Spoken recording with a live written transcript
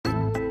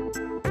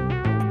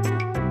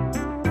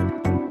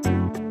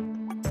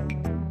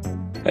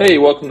Hey,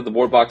 welcome to the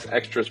Boardbox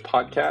Extras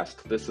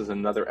podcast. This is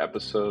another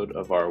episode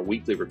of our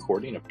weekly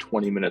recording of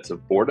 20 Minutes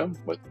of Boredom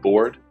with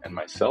Board and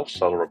myself,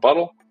 Subtle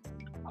Rebuttal.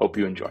 Hope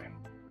you enjoy.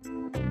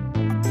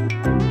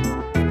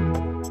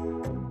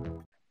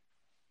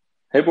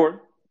 Hey, Board.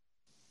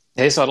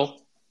 Hey,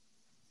 Subtle.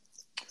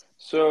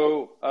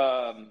 So,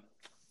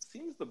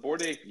 seems the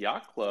Board Ape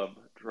Yacht Club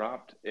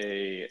dropped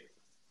a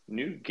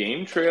new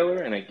game trailer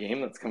and a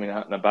game that's coming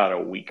out in about a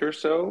week or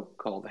so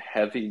called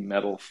Heavy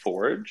Metal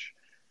Forge.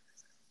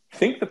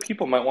 Think the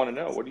people might want to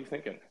know. What are you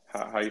thinking?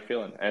 How are you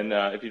feeling? And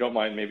if you don't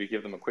mind, maybe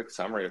give them a quick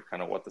summary of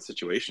kind of what the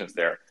situation is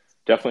there.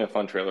 Definitely a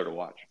fun trailer to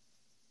watch.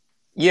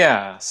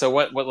 Yeah, so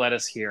what led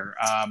us here?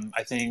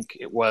 I think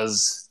it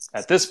was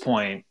at this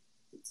point,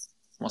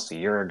 almost a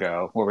year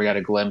ago, where we got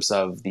a glimpse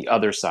of the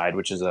other side,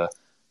 which is a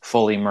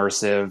fully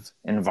immersive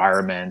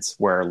environment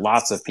where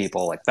lots of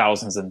people, like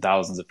thousands and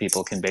thousands of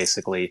people, can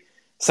basically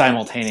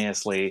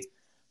simultaneously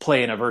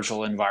play in a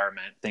virtual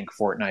environment, think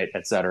Fortnite,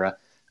 etc.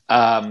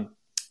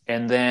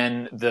 And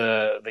then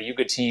the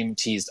Yuga team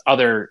teased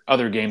other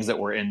games that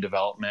were in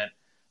development.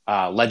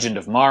 Legend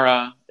of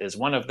Mara is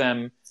one of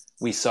them.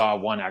 We saw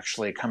one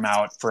actually come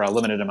out for a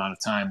limited amount of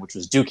time, which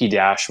was Dookie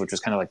Dash, which was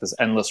kind of like this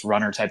endless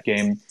runner type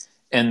game.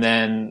 And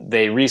then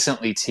they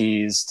recently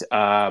teased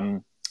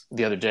the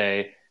other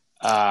day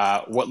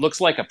what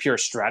looks like a pure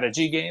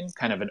strategy game,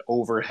 kind of an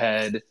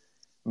overhead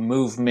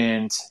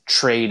movement,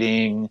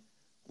 trading,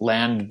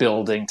 land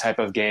building type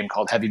of game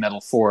called Heavy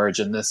Metal Forge.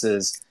 And this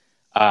is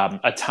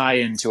a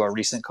tie-in to a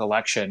recent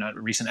collection, a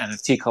recent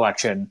NFT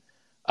collection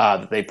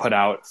that they put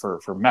out for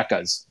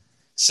mechas.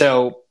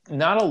 So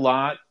not a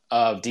lot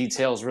of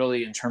details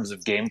really in terms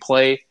of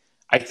gameplay.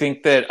 I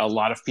think that a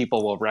lot of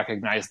people will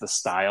recognize the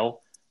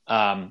style,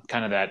 kind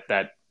of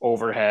that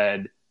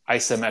overhead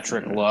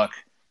isometric look,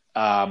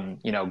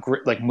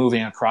 like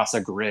moving across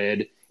a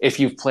grid. If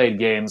you've played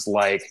games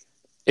like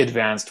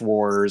Advanced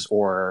Wars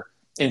or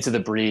Into the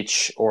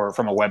Breach, or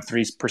from a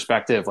Web3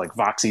 perspective, like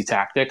Voxy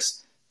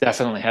Tactics,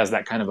 definitely has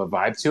that kind of a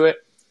vibe to it.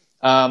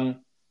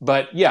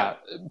 But yeah,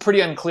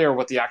 pretty unclear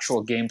what the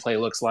actual gameplay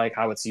looks like,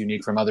 how it's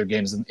unique from other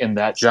games in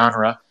that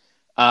genre.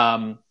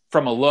 From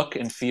a look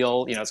and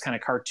feel, it's kind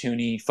of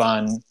cartoony,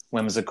 fun,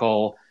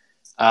 whimsical.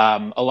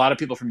 A lot of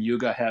people from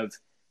Yuga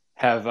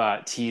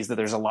have teased that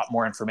there's a lot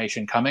more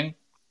information coming.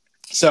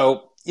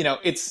 So,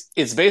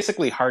 it's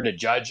basically hard to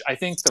judge. I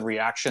think the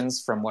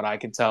reactions, from what I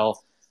could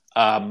tell,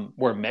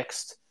 were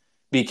mixed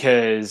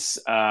because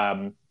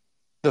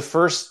the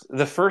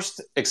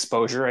first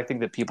exposure I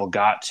think that people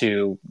got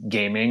to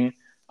gaming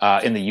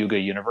in the Yuga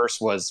universe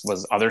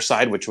was Other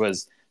Side, which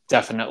was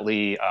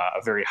definitely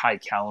a very high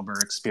caliber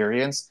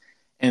experience.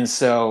 And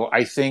so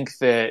I think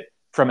that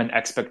from an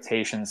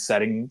expectation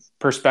setting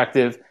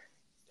perspective,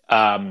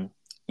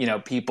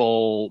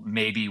 people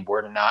maybe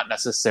were not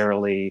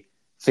necessarily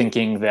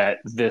thinking that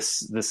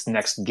this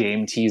next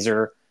game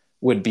teaser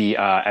would be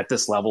at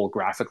this level,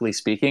 graphically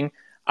speaking.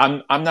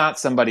 I'm not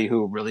somebody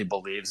who really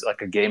believes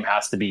like a game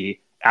has to be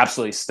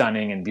absolutely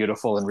stunning and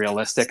beautiful and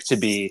realistic to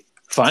be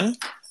fun.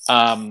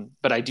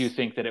 But I do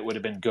think that it would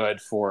have been good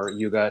for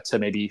Yuga to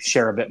maybe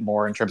share a bit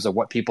more in terms of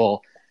what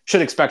people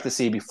should expect to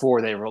see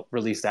before they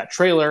release that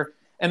trailer.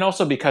 And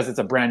also because it's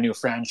a brand new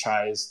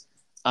franchise,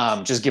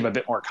 just give a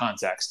bit more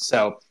context.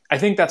 So I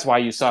think that's why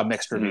you saw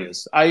mixed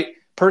reviews. I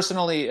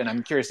personally, and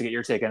I'm curious to get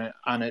your take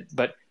on it,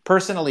 but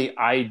personally,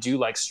 I do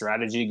like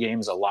strategy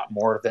games a lot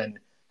more than,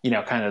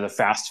 kind of the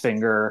fast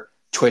finger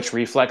twitch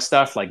reflex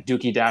stuff. Like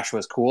Dookie Dash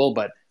was cool,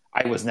 but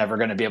I was never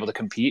going to be able to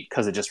compete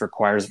because it just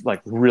requires like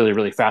really,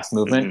 really fast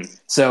movement. Mm-hmm.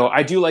 So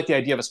I do like the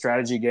idea of a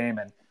strategy game,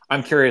 and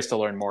I'm curious to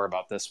learn more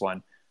about this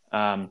one.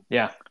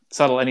 Yeah,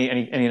 Subtle.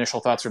 Any initial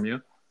thoughts from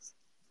you?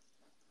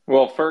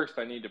 Well, first,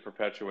 I need to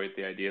perpetuate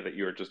the idea that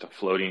you are just a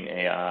floating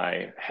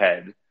AI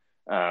head,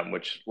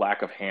 which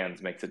lack of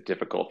hands makes it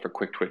difficult for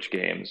quick twitch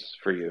games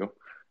for you.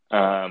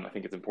 I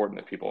think it's important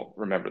that people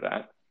remember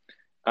that.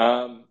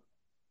 Um,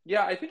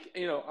 Yeah, I think,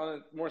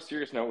 on a more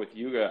serious note with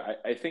Yuga,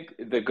 I think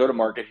the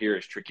go-to-market here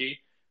is tricky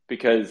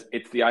because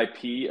it's the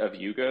IP of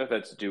Yuga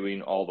that's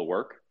doing all the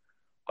work.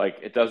 Like,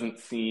 it doesn't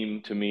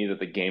seem to me that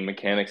the game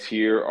mechanics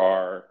here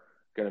are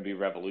going to be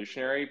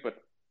revolutionary, but,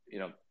 you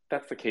know,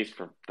 that's the case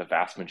for the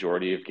vast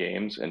majority of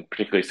games, and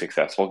particularly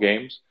successful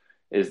games,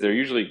 is they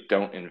usually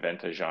don't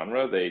invent a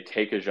genre. They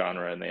take a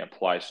genre and they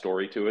apply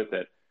story to it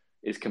that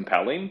is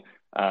compelling.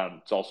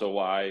 It's also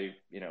why,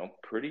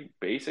 pretty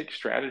basic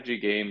strategy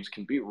games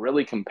can be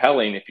really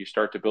compelling if you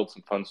start to build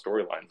some fun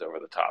storylines over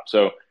the top.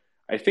 So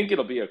I think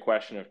it'll be a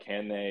question of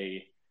can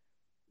they,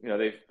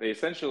 they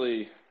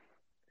essentially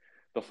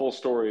the full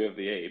story of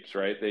the apes,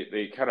 right?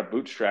 They kind of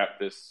bootstrap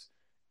this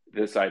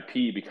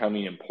IP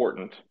becoming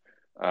important.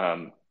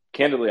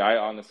 Candidly, I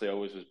honestly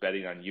always was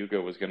betting on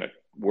Yuga was going to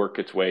work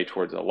its way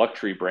towards a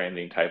luxury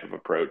branding type of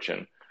approach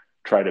and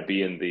try to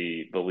be in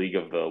the league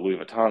of the Louis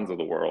Vuittons of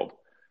the world.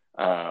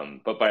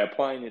 But by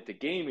applying it to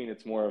gaming,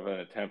 it's more of an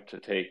attempt to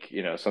take,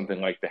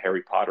 something like the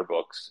Harry Potter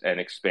books and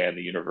expand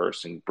the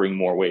universe and bring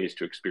more ways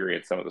to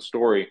experience some of the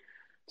story.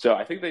 So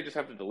I think they just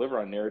have to deliver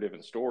on narrative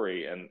and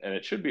story, and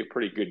it should be a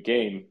pretty good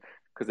game.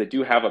 because they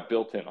do have a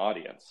built-in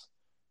audience.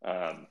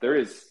 There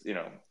is,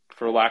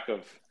 for lack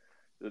of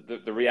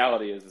the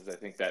reality is I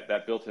think that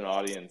that built-in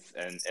audience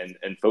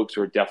and folks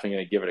who are definitely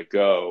going to give it a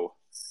go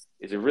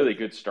is a really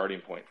good starting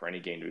point for any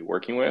game to be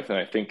working with. And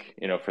I think,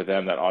 for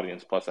them, that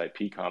audience plus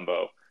IP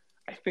combo,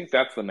 I think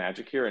that's the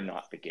magic here and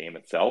not the game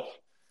itself.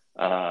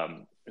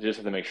 Just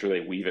have to make sure they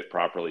weave it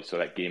properly so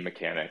that game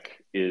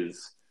mechanic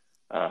is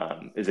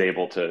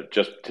able to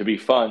just to be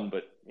fun,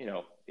 but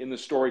in the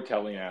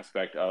storytelling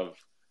aspect of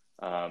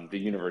the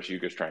universe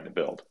Yuga's trying to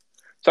build.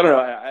 So I don't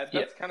know. Yeah.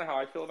 That's kind of how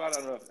I feel about it.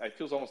 I don't know. It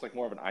feels almost like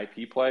more of an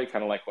IP play,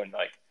 kind of like when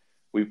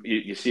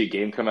you see a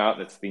game come out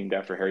that's themed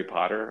after Harry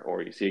Potter,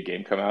 or you see a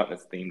game come out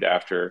that's themed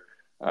after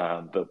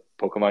the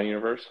Pokemon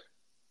universe.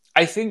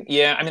 I think,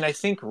 yeah. I mean, I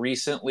think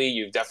recently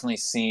you've definitely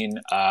seen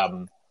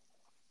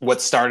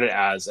what started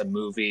as a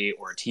movie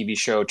or a TV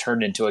show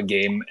turned into a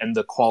game, and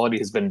the quality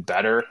has been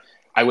better.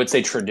 I would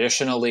say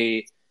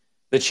traditionally,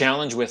 the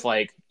challenge with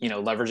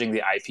leveraging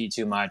the IP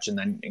too much and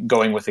then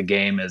going with the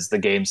game is the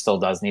game still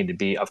does need to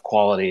be of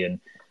quality. And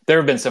there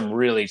have been some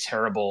really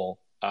terrible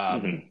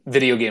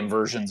video game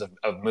versions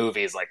of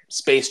movies like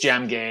Space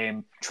Jam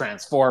game,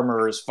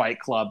 Transformers, Fight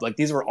Club. Like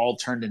these were all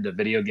turned into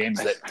video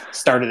games that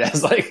started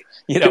as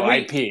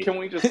IP. Can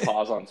we just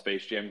pause on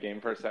Space Jam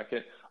game for a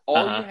second?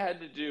 All you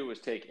had to do was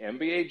take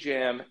NBA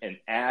Jam and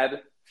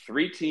add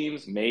 3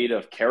 teams made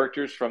of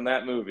characters from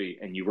that movie,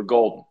 and you were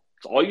golden.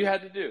 That's all you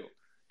had to do.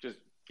 Just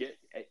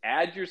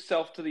add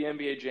yourself to the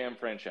NBA Jam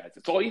franchise.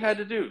 That's all you had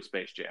to do,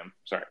 Space Jam.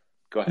 Sorry.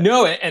 Go ahead.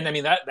 No, and I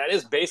mean that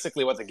is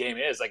basically what the game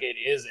is. Like it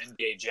is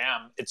NBA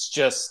Jam. It's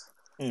just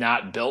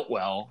not built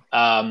well.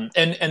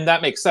 And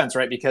that makes sense,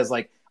 right? Because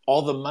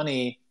all the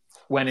money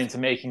went into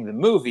making the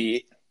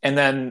movie, and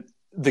then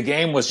the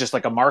game was just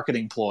like a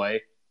marketing ploy.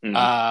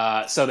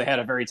 So they had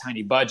a very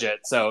tiny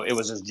budget, so it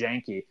was just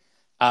janky.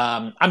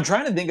 I'm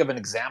trying to think of an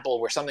example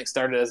where something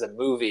started as a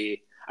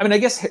movie. I mean, I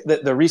guess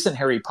the recent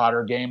Harry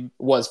Potter game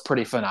was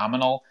pretty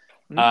phenomenal.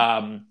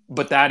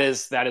 But that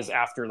is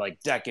after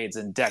decades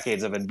and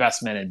decades of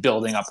investment and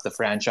building up the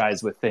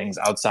franchise with things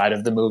outside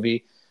of the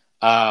movie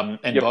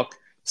and book.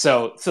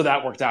 So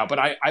that worked out. But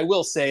I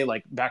will say,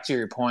 back to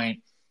your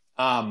point,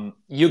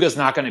 Yuga's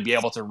not going to be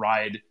able to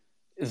ride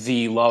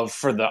the love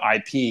for the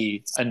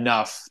IP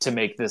enough to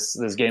make this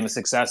game a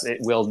success. It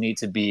will need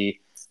to be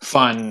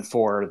fun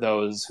for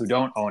those who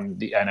don't own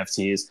the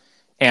NFTs.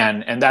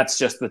 And that's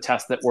just the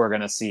test that we're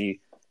going to see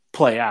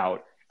play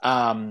out.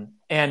 And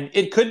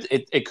it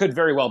could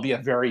very well be a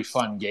very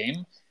fun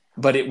game,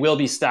 but it will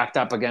be stacked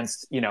up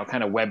against,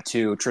 kind of Web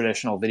 2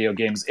 traditional video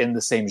games in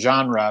the same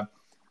genre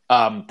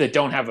that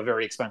don't have a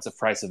very expensive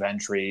price of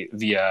entry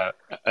via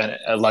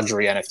a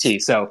luxury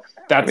NFT. So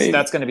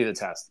that's going to be the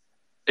test.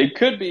 It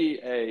could be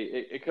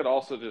it could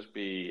also just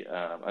be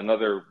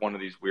another one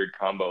of these weird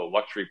combo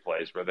luxury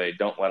plays where they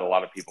don't let a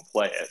lot of people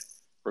play it,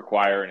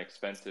 require an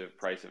expensive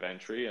price of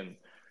entry, and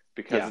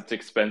because it's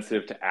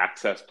expensive to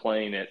access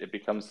playing it, it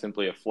becomes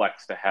simply a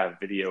flex to have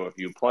video of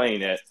you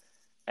playing it,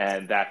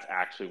 and that's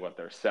actually what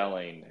they're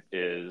selling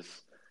is,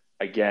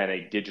 again,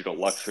 a digital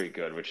luxury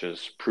good, which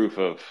is proof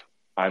of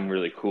I'm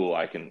really cool.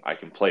 I can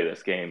play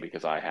this game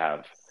because I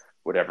have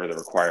whatever the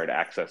required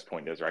access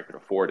point is, or I could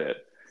afford it.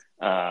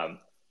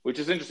 Which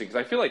is interesting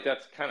because I feel like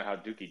that's kind of how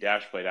Dookie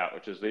Dash played out,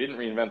 which is they didn't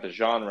reinvent the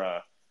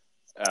genre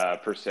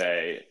per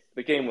se.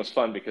 The game was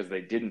fun because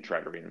they didn't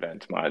try to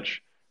reinvent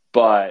much,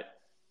 but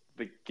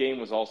the game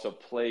was also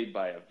played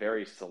by a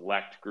very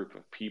select group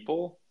of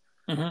people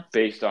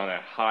based on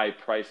a high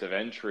price of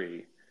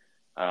entry.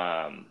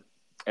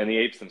 And the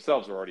apes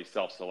themselves were already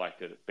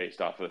self-selected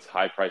based off of this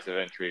high price of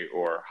entry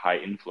or high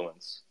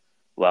influence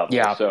level.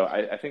 Yeah. So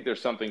I think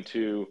there's something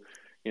to,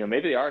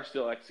 maybe they are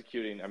still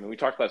executing. I mean, we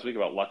talked last week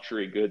about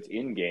luxury goods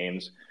in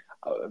games.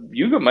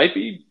 Yuga might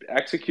be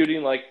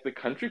executing the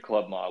country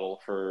club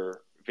model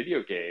for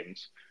video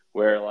games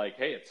where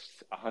hey,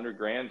 it's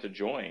 $100,000 to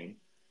join.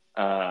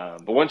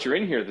 But once you're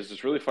in here, there's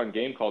this really fun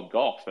game called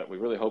golf that we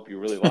really hope you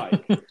really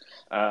like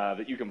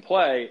that you can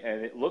play,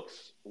 and it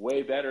looks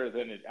way better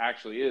than it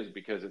actually is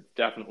because it's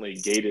definitely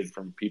gated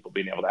from people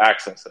being able to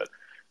access it.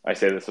 I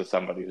say this as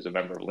somebody who's a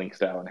member of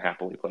Linkstyle and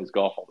happily plays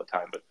golf all the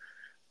time, but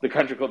the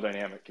country club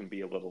dynamic can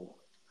be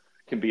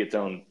its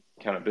own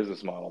kind of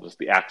business model, just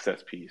the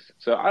access piece.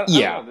 So I don't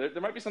know.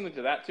 There might be something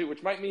to that too,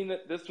 which might mean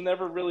that this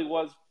never really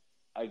was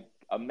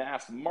a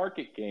mass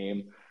market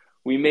game.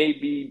 We may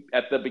be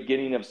at the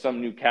beginning of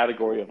some new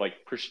category of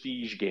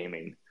prestige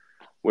gaming,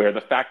 where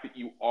the fact that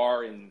you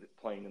are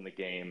playing in the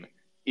game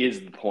is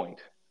the point,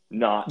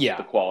 not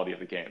the quality of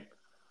the game.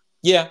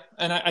 Yeah,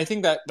 and I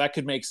think that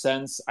could make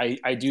sense.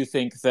 I do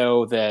think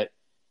though that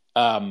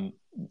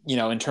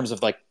in terms of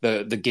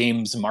the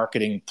game's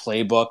marketing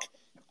playbook,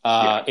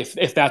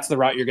 if that's the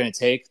route you're going to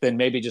take, then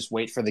maybe just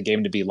wait for the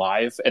game to be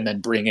live and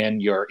then bring in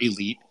your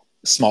elite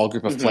small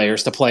group of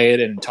players to play it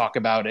and talk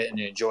about it and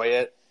enjoy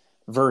it,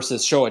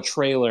 versus show a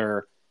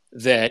trailer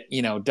that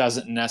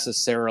doesn't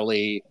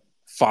necessarily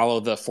follow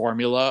the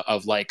formula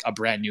of a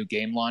brand new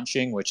game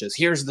launching, which is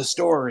here's the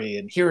story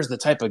and here's the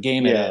type of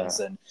game it is,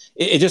 and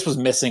it just was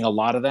missing a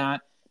lot of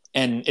that.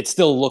 and it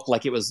still looked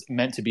like it was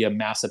meant to be a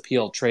mass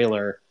appeal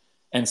trailer.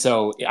 And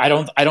so I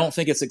don't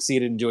think it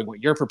succeeded in doing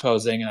what you're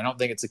proposing, and I don't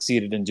think it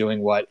succeeded in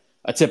doing what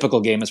a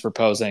typical game is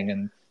proposing,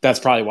 and that's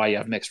probably why you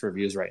have mixed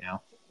reviews right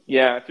now.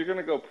 Yeah, if you're going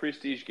to go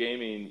prestige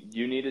gaming,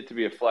 you need it to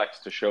be a flex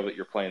to show that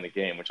you're playing the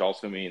game, which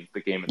also means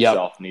the game Yep.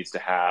 itself needs to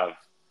have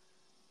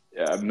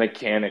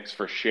mechanics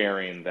for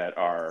sharing that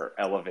are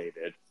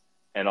elevated.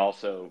 And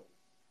also,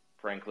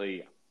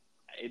 frankly,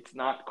 it's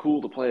not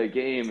cool to play a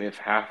game if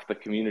half the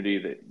community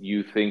that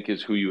you think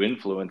is who you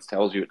influence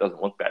tells you it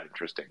doesn't look that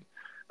interesting.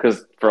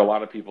 Because for a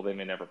lot of people, they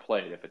may never play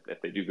it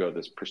if they do go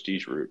this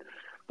prestige route.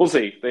 We'll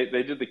see.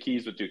 They did the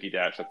keys with Dookie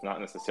Dash. That's not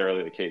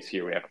necessarily the case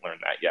here. We haven't learned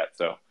that yet.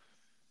 So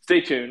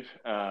stay tuned.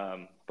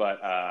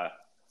 But I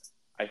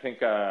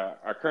think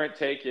our current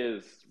take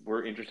is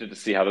we're interested to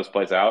see how this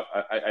plays out.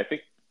 I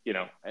think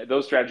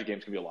those strategy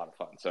games can be a lot of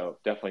fun. So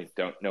definitely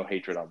don't no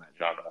hatred on that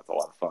genre. That's a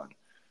lot of fun.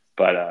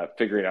 But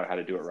figuring out how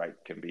to do it right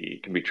can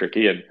be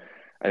tricky. And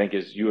I think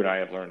as you and I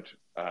have learned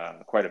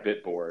quite a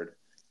bit, Board,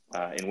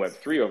 in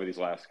Web3 over these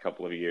last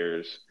couple of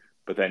years,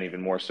 but then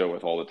even more so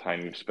with all the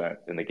time you've spent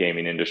in the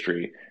gaming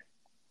industry,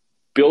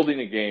 building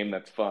a game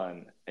that's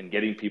fun and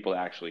getting people to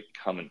actually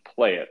come and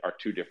play it are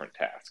two different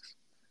tasks.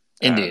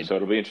 Indeed. So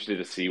it'll be interesting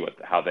to see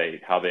how they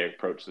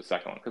approach the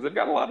second one because they've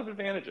got a lot of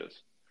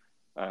advantages.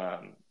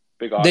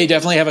 Big They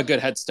definitely have a audiences. good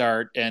head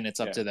start, and it's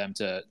up Yeah, to them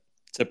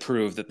to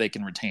prove that they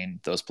can retain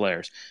those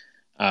players.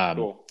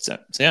 cool. So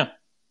yeah.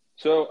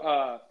 So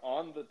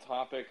on the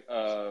topic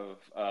of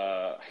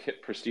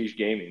prestige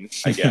gaming,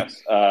 I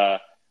guess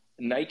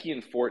Nike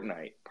and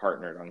Fortnite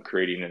partnered on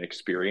creating an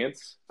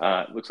experience.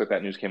 It looks like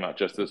that news came out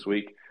just this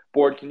week.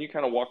 Board, can you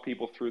kind of walk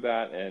people through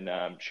that and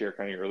share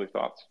kind of your early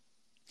thoughts?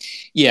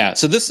 Yeah,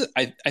 so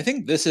I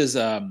think this is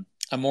a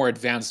more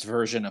advanced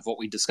version of what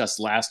we discussed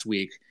last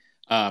week.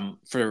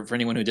 For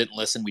anyone who didn't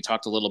listen, we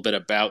talked a little bit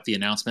about the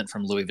announcement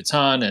from Louis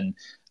Vuitton and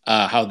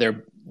how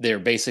they're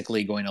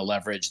basically going to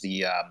leverage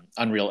the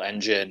Unreal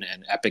Engine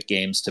and Epic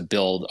Games to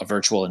build a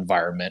virtual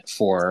environment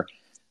for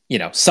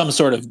some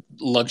sort of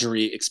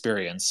luxury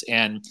experience.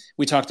 And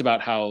we talked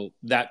about how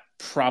that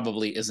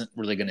probably isn't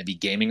really going to be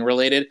gaming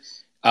related.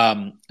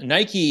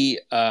 Nike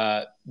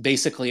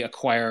basically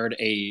acquired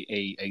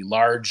a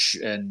large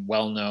and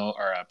well-known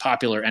or a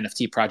popular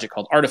NFT project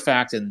called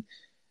Artifact and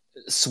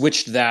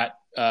switched that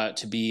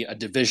to be a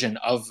division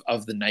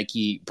of the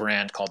Nike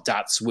brand called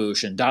Dot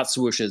Swoosh. And Dot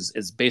Swoosh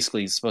is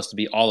basically supposed to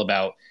be all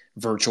about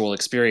virtual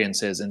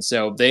experiences. And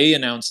so they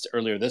announced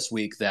earlier this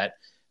week that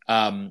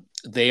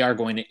they are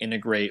going to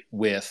integrate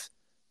with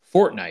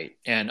Fortnite.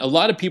 And a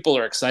lot of people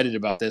are excited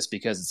about this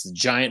because it's a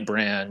giant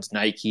brand,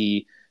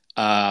 Nike,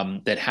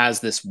 that has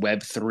this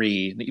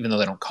Web3, even though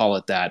they don't call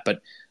it that,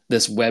 but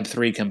this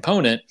Web3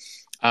 component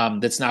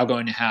that's now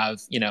going to have,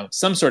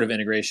 some sort of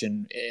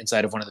integration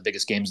inside of one of the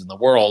biggest games in the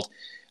world.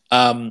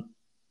 Um,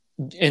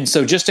 and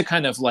so just to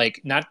kind of like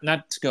not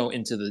to go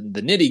into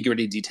the nitty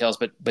gritty details,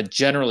 but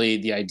generally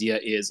the idea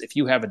is if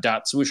you have a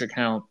Dot Swoosh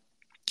account,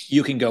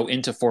 you can go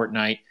into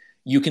Fortnite,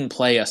 you can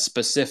play a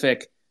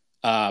specific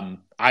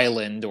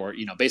island, or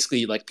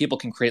basically like people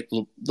can create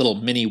little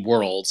mini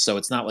worlds. So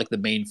it's not like the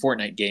main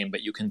Fortnite game,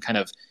 but you can kind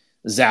of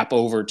zap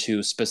over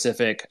to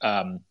specific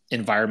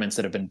environments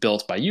that have been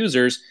built by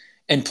users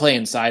and play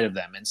inside of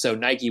them. And so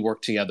Nike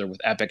worked together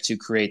with Epic to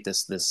create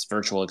this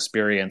virtual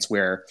experience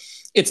where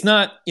it's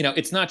not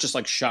just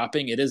like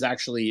shopping. It is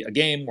actually a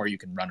game where you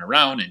can run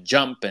around and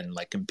jump and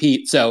like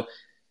compete. So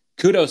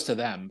kudos to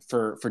them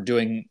for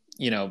doing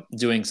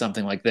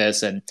something like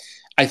this. And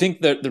I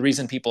think that the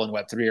reason people in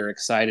Web3 are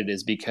excited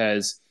is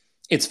because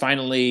it's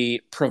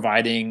finally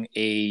providing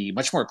a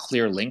much more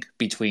clear link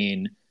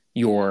between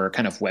your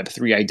kind of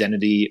Web3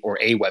 identity or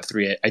a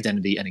Web3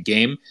 identity and a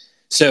game.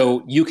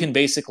 So you can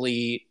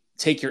basically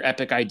take your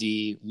Epic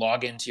ID,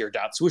 log into your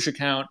Dot Swoosh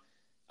account,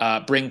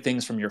 bring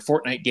things from your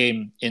Fortnite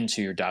game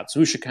into your Dot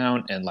Swoosh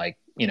account and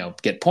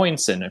get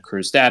points and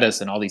accrue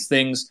status and all these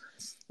things.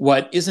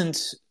 What isn't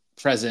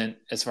present,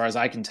 as far as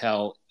I can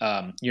tell,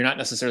 you're not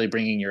necessarily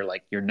bringing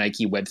your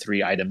Nike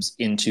Web3 items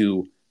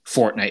into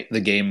Fortnite,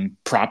 the game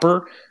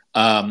proper,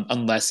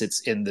 unless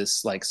it's in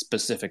this like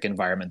specific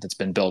environment that's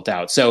been built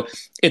out. So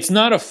it's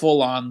not a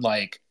full on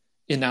like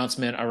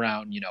announcement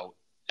around,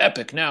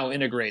 Epic now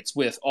integrates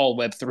with all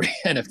Web3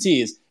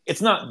 NFTs.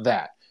 It's not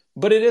that,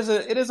 but it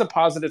is a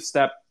positive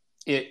step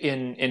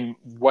in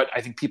what I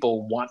think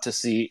people want to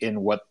see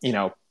in what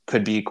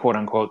could be quote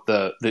unquote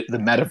the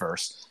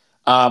metaverse.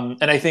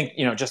 And I think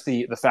just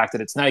the fact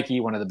that it's Nike,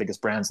 one of the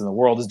biggest brands in the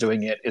world, is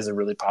doing it is a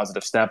really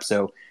positive step.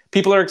 So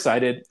people are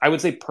excited. I would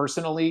say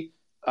personally,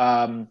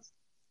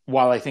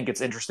 while I think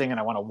it's interesting and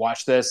I want to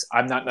watch this,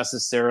 I'm not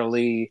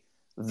necessarily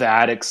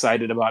that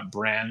excited about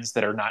brands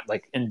that are not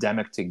like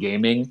endemic to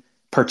gaming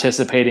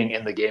participating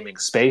in the gaming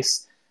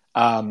space.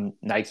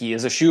 Nike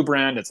is a shoe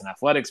brand. It's an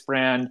athletics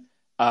brand.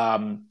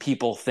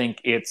 People think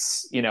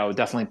it's,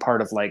 definitely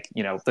part of like,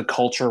 the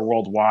culture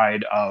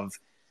worldwide of,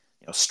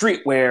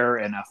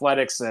 streetwear and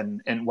athletics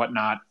and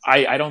whatnot.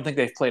 I don't think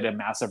they've played a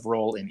massive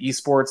role in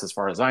esports as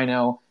far as I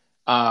know.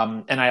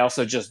 And I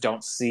also just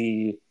don't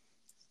see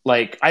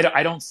Like,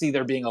 I don't see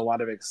there being a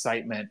lot of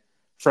excitement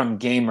from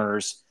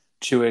gamers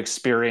to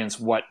experience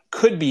what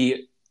could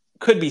be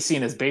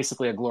seen as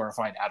basically a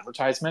glorified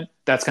advertisement.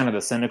 That's kind of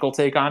the cynical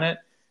take on it.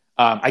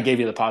 I gave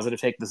you the positive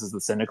take. This is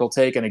the cynical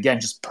take. And again,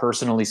 just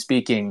personally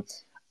speaking,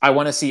 I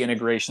want to see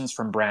integrations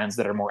from brands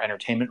that are more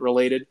entertainment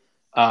related.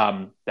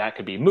 That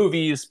could be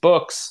movies,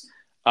 books,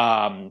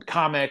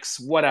 comics,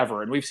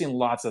 whatever. And we've seen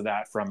lots of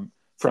that from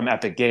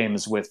Epic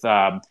Games with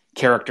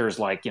characters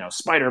like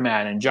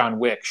Spider-Man and John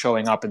Wick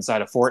showing up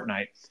inside of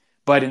Fortnite.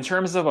 But in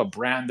terms of a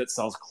brand that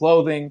sells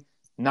clothing,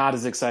 not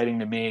as exciting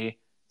to me.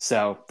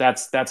 So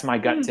that's my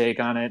gut take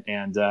on it.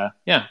 And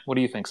yeah, what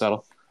do you think,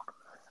 Settle?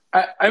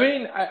 I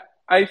mean,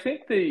 I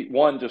think the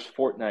one just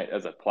Fortnite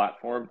as a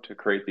platform to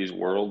create these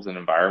worlds and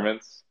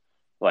environments,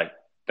 like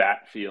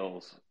that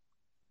feels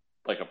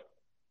like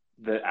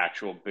the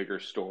actual bigger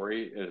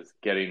story is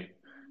getting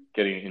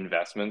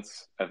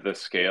investments at this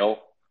scale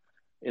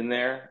in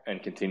there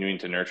and continuing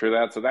to nurture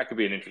that. So that could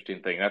be an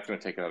interesting thing. That's going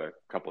to take another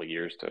couple of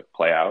years to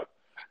play out.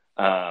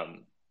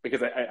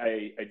 Because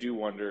I do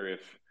wonder if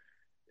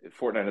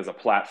Fortnite as a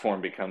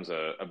platform becomes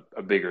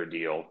a bigger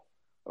deal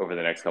over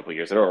the next couple of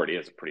years. It already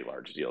is a pretty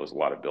large deal. There's a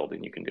lot of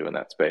building you can do in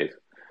that space.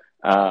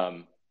 So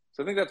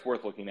I think that's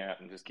worth looking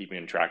at and just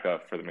keeping track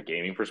of from a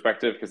gaming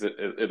perspective because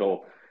it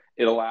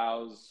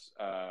allows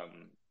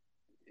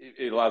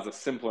it allows a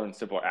simpler and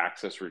simpler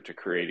access route to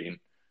creating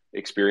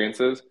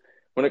experiences.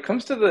 When it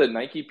comes to the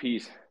Nike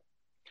piece,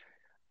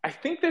 I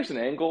think there's an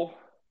angle.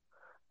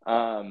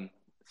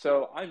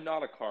 So I'm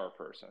not a car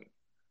person.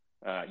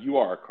 You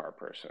are a car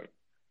person.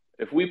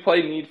 If we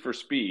play Need for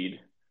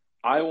Speed,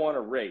 I want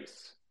to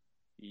race.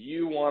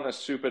 You want to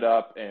soup it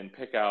up and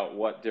pick out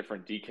what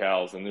different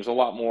decals, and there's a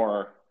lot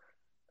more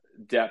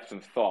depth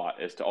and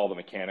thought as to all the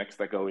mechanics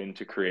that go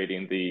into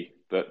creating the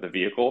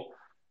vehicle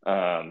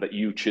that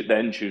you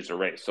then choose to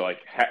race. So like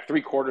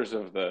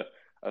 3/4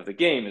 of the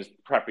game is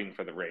prepping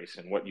for the race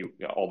and what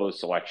all those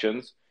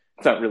selections.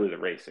 It's not really the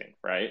racing,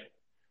 right?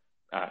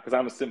 Because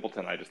I'm a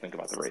simpleton, I just think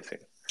about the racing.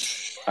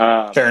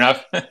 Fair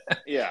enough.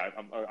 Yeah,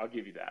 I'll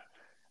give you that.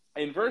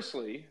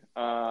 Inversely,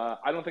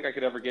 I don't think I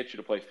could ever get you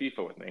to play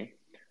FIFA with me,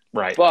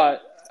 Right.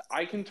 but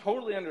I can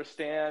totally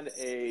understand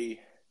a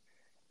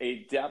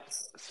depth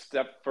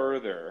step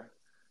further.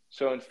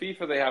 So in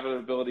FIFA, they have an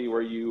ability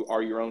where you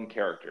are your own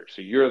character.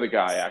 So you're the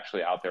guy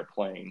actually out there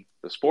playing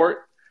the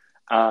sport,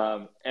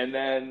 and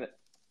then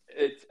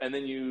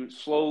you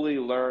slowly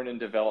learn and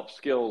develop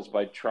skills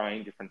by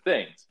trying different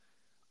things.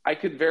 I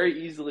could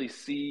very easily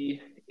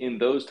see in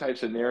those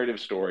types of narrative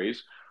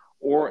stories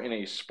or in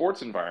a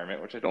sports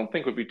environment, which I don't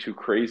think would be too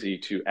crazy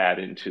to add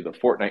into the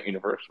Fortnite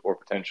universe or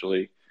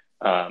potentially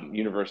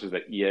universes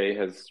that EA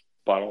has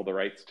bought all the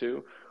rights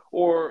to,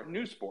 or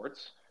new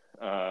sports.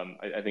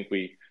 I think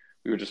we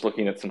were just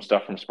looking at some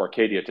stuff from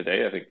Sparkadia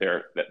today. I think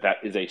that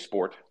is a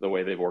sport, the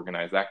way they've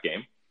organized that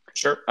game.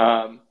 Sure.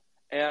 And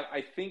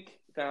I think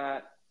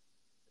that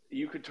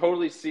you could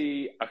totally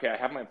see, okay, I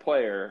have my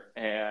player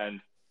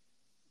and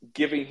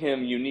giving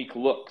him unique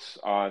looks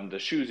on the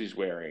shoes he's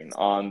wearing,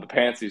 on the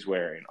pants he's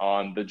wearing,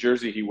 on the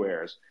jersey he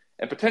wears,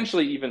 and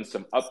potentially even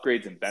some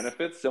upgrades and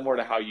benefits, similar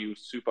to how you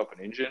soup up an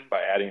engine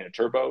by adding a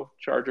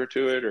turbocharger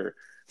to it, or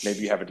maybe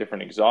you have a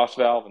different exhaust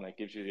valve and that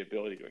gives you the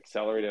ability to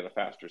accelerate at a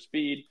faster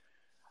speed.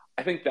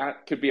 I think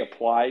that could be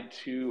applied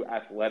to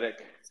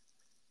athletic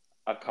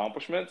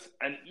accomplishments,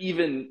 and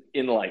even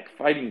in like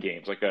fighting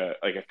games, like I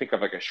think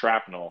of like a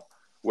shrapnel,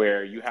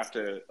 where you have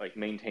to like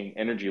maintain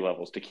energy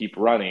levels to keep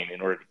running in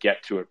order to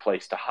get to a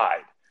place to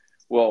hide.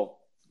 Well,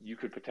 you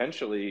could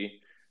potentially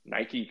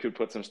Nike could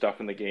put some stuff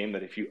in the game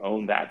that if you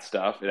own that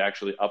stuff, it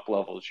actually up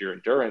levels your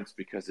endurance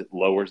because it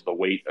lowers the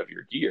weight of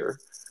your gear.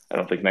 I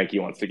don't think Nike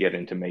wants to get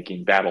into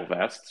making battle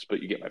vests,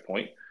 but you get my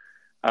point.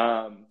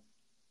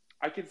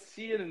 I could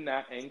see it in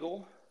that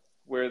angle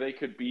where they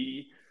could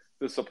be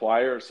the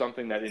supplier of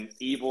something that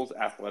enables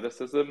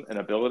athleticism and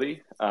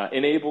ability,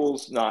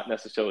 enables, not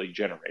necessarily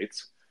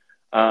generates.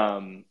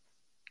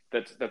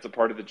 That's a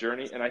part of the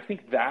journey, and I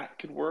think that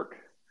could work.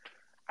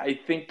 I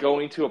think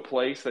going to a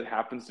place that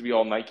happens to be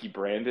all Nike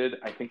branded,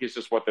 I think is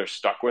just what they're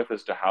stuck with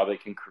as to how they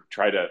can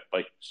try to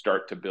like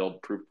start to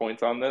build proof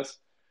points on this.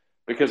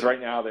 Because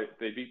right now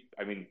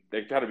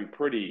they've got to be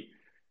pretty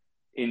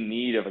in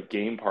need of a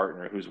game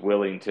partner who's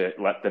willing to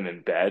let them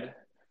embed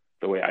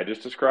the way I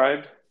just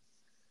described.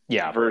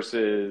 Yeah.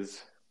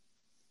 Versus,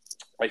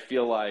 I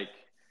feel like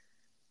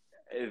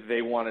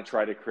they want to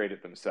try to create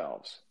it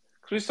themselves.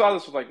 Because we saw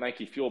this with like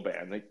Nike Fuel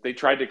Band. They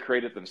tried to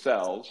create it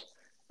themselves.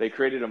 They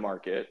created a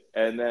market,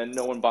 and then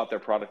no one bought their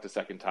product a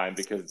second time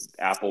because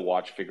Apple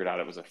Watch figured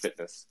out it was a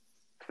fitness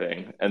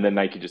thing, and then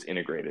Nike just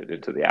integrated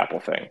into the Apple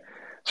thing.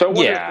 So I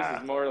wonder if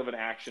this is more of an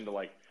action to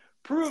like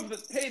prove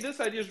that, hey, this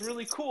idea is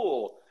really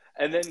cool,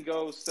 and then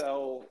go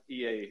sell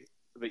the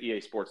EA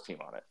Sports team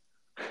on it.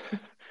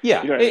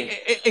 Yeah, you know what I mean?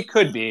 it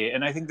could be.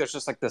 And I think there's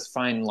just like this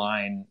fine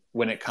line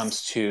when it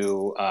comes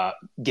to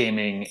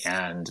gaming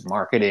and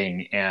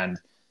marketing and,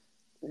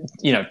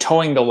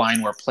 towing the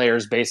line where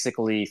players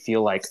basically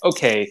feel like,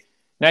 okay,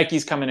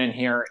 Nike's coming in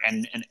here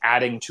and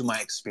adding to my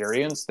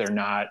experience. They're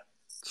not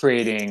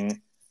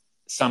creating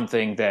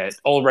something that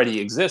already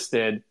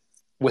existed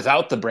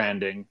without the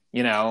branding,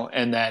 you know,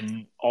 and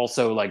then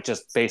also like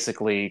just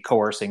basically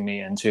coercing me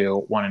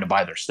into wanting to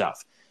buy their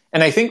stuff.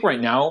 And I think right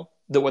now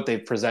that what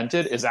they've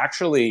presented is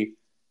actually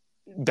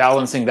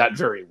balancing that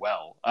very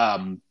well.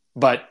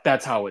 But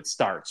that's how it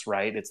starts,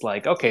 right? It's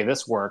like, okay,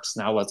 this works.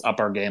 Now let's up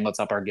our game. Let's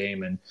up our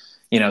game. And,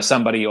 you know,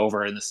 somebody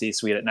over in the C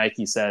suite at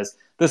Nike says,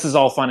 this is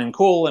all fun and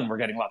cool and we're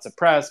getting lots of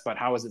press, but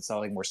how is it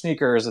selling more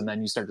sneakers? And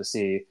then you start to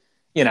see,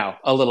 you know,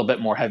 a little bit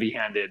more heavy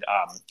handed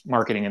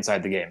marketing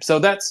inside the game. So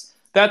that's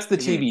the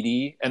Mm-hmm.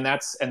 TBD. And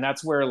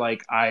that's where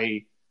like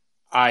I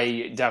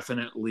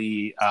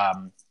definitely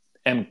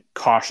am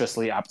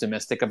cautiously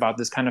optimistic about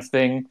this kind of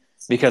thing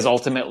because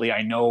ultimately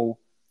I know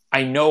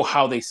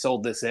how they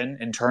sold this in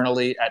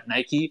internally at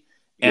Nike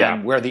Yeah.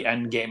 and where the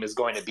end game is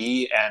going to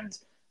be, and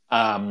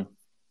um,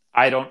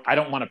 I don't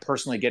want to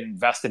personally get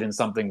invested in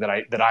something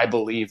that I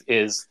believe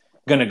is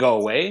going to go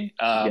away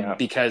Yeah.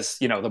 because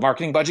you know the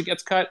marketing budget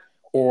gets cut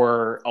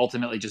or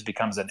ultimately just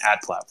becomes an ad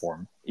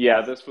platform.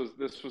 Yeah, this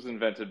was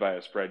invented by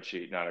a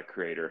spreadsheet, not a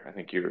creator. I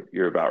think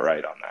you're about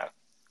right on that.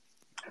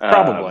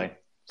 Probably,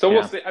 So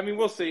we'll yeah. see. I mean,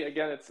 we'll see.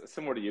 Again, it's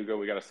similar to Yuga.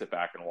 We got to sit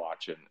back and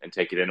watch and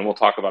take it in, and we'll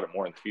talk about it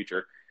more in the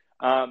future.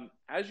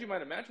 As you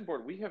might imagine,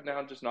 Board, we have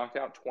now just knocked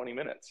out 20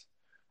 minutes.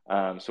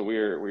 So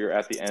we're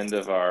at the end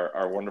of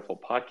our wonderful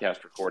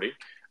podcast recording.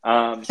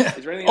 Is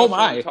there anything Oh else you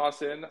want to my.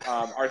 toss in?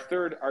 Our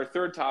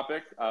third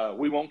topic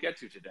we won't get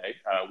to today.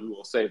 We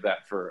will save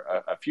that for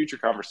a future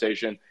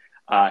conversation.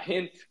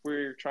 Hint: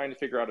 we're trying to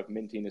figure out if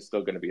minting is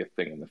still going to be a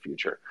thing in the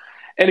future.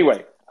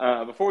 Anyway,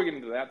 before we get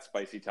into that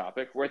spicy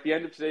topic, we're at the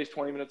end of today's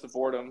 20 minutes of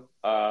boredom.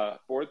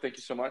 Board, thank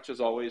you so much as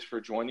always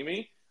for joining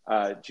me.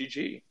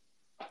 GG.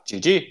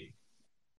 GG.